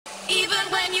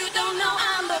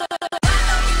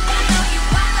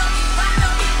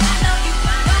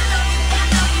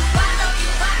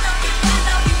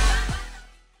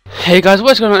Hey guys,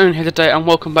 what's going on here today, and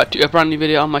welcome back to a brand new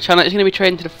video on my channel. It's going to be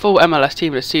trading to the full MLS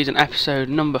team of the season, episode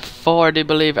number 4, I do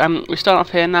believe. We start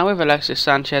off here now with Alexis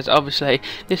Sanchez. Obviously,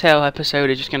 this whole episode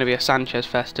is just going to be a Sanchez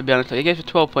fest, to be honest. He goes for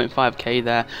 12.5k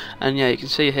there, and yeah, you can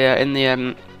see here in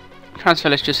the transfer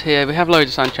list just here, we have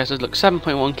loads of Sanchez's. Look,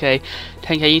 7.1k,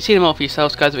 10k, you can see them all for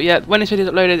yourselves, guys. But yeah, when this video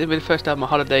is uploaded, it'll be the first day of my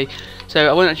holiday, so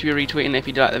I won't actually be retweeting it if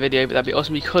you do like the video, but that'd be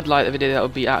awesome. If you could like the video, that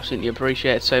would be absolutely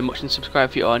appreciated so much, and subscribe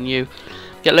if you are new.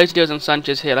 Get loads of deals on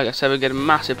Sanchez here. Like I said, we're getting a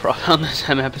massive profit on this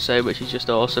episode, which is just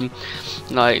awesome.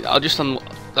 Like, I was just on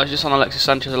Alexis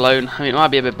Sanchez alone. I mean, it might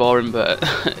be a bit boring, but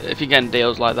if you're getting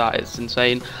deals like that, it's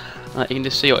insane. You can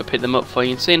just see what we picked them up for.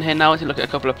 You can see in here now, let's look at a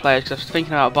couple of players, because I was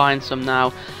thinking about buying some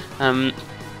now.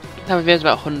 That is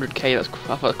about 100k. I thought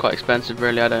it was quite expensive,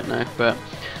 really. I don't know, but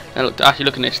actually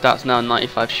looking at his stats now,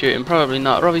 95 shooting, probably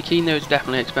not. Robbie Keane is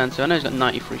definitely expensive. I know he's got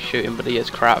 93 shooting, but he is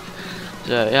crap.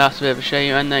 So yeah, that's a bit of a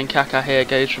shame. And then Kaká here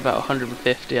goes for about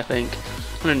 150, I think,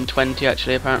 120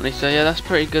 actually apparently. So yeah, that's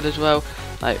pretty good as well.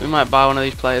 Like, we might buy one of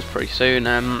these players pretty soon.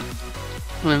 I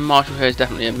mean, Marshall here is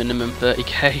definitely a minimum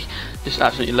 30k. Just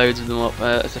absolutely loads of them up.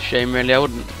 It's a shame, really. I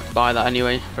wouldn't buy that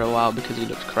anyway for a while because he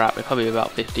looks crap. It'll probably be about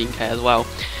 15k as well.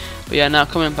 But yeah, now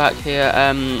coming back here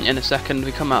in a second,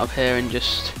 we come out of here and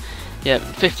just, yeah,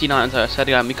 59 as I said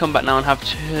again. We come back now and have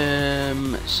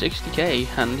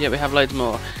 60k, and yeah, we have loads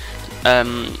more.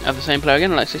 Of the same player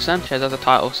again, Alexis Sanchez, as the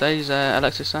title says,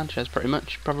 Alexis Sanchez, pretty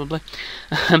much, probably.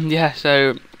 Yeah,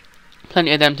 so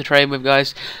plenty of them to trade with,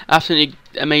 guys. Absolutely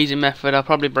amazing method. I'll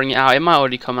probably bring it out. It might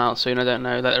already come out soon, I don't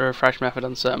know. That a refresh method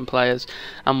on certain players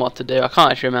and what to do. I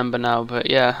can't actually remember now,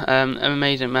 but yeah, an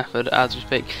amazing method as we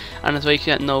speak. And as well, you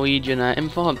can get Norwegian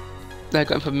info. They're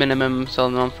going for minimum,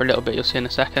 selling them on for a little bit. You'll see in a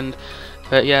second.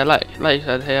 But yeah, like you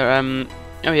said here,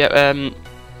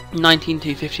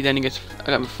 19,250, then he gets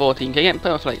 14k, getting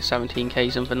put off like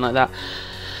 17k, something like that,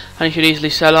 and he should easily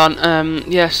sell on.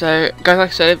 Yeah, so guys, like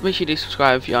I said, make sure you do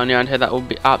subscribe if you're new around here. That would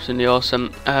be absolutely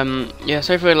awesome. Yeah,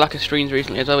 sorry for the lack of streams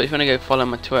recently as well, but if you want to go follow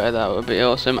my Twitter, that would be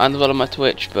awesome, and as well on my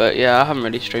Twitch. But yeah, I haven't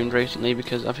really streamed recently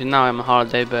because I think now I'm on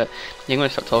holiday, but yeah, I'm going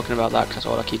to stop talking about that because that's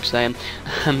all I keep saying.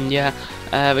 Yeah.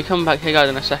 We come back here, guys,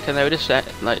 in a second. They were just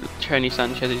like Tony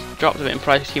Sanchez. He's dropped a bit in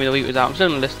price. Team of the week was out. I'm still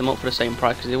going to list them up for the same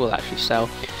price because they will actually sell.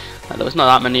 There was not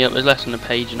that many up. It was less than a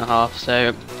page and a half.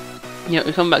 So yeah,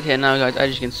 we come back here now, guys,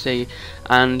 as you can see,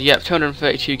 and yep,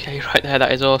 232k right there.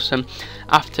 That is awesome.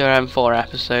 After 4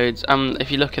 episodes,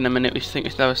 if you look in a minute, we think we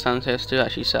still have Sanchez to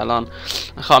actually sell on.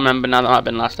 I can't remember now. That might have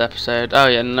been last episode. Oh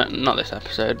yeah, not this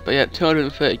episode. But yeah,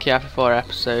 230k after 4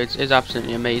 episodes is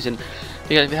absolutely amazing.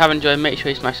 If you have enjoyed, make sure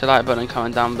you smash the like button and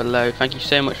comment down below. Thank you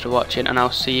so much for watching, and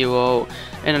I'll see you all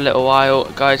in a little while.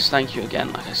 Guys, thank you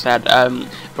again, like I said,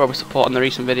 for all the support on the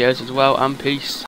recent videos as well, and peace.